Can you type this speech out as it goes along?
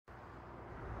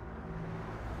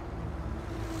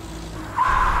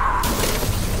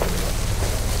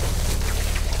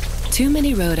Too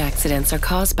many road accidents are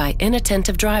caused by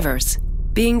inattentive drivers.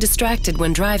 Being distracted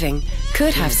when driving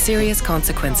could have serious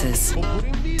consequences.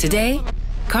 Today,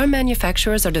 car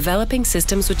manufacturers are developing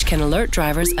systems which can alert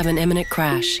drivers of an imminent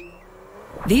crash.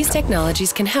 These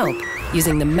technologies can help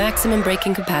using the maximum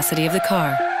braking capacity of the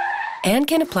car and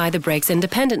can apply the brakes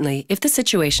independently if the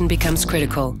situation becomes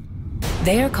critical.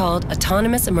 They are called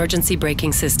autonomous emergency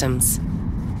braking systems.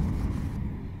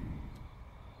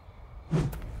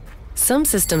 Some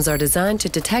systems are designed to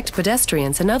detect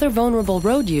pedestrians and other vulnerable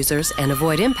road users and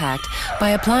avoid impact by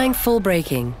applying full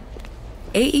braking.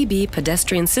 AEB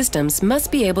pedestrian systems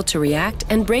must be able to react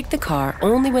and brake the car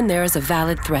only when there is a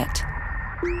valid threat.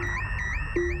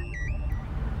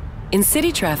 In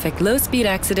city traffic, low-speed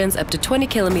accidents up to 20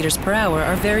 kilometers per hour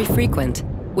are very frequent,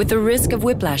 with the risk of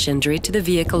whiplash injury to the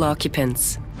vehicle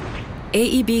occupants.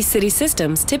 AEB city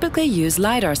systems typically use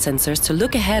LiDAR sensors to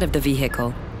look ahead of the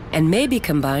vehicle and may be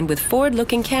combined with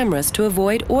forward-looking cameras to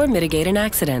avoid or mitigate an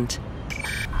accident.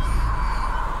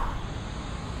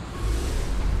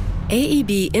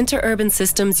 AEB interurban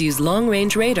systems use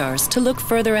long-range radars to look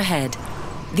further ahead.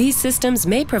 These systems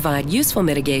may provide useful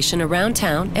mitigation around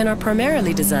town and are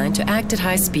primarily designed to act at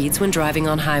high speeds when driving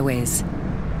on highways.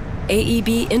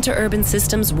 AEB interurban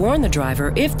systems warn the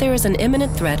driver if there is an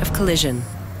imminent threat of collision.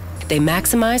 They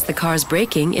maximize the car's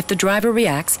braking if the driver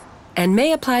reacts and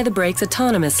may apply the brakes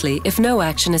autonomously if no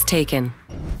action is taken.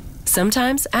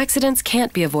 Sometimes accidents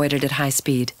can't be avoided at high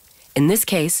speed. In this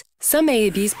case, some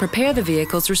AEBs prepare the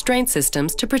vehicle's restraint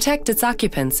systems to protect its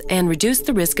occupants and reduce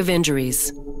the risk of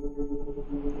injuries.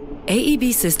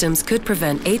 AEB systems could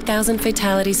prevent 8,000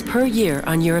 fatalities per year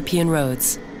on European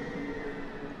roads.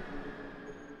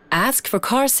 Ask for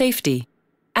car safety.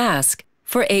 Ask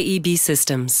for AEB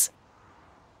systems.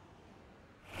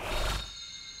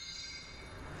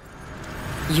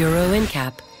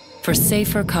 NCAP for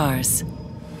safer cars.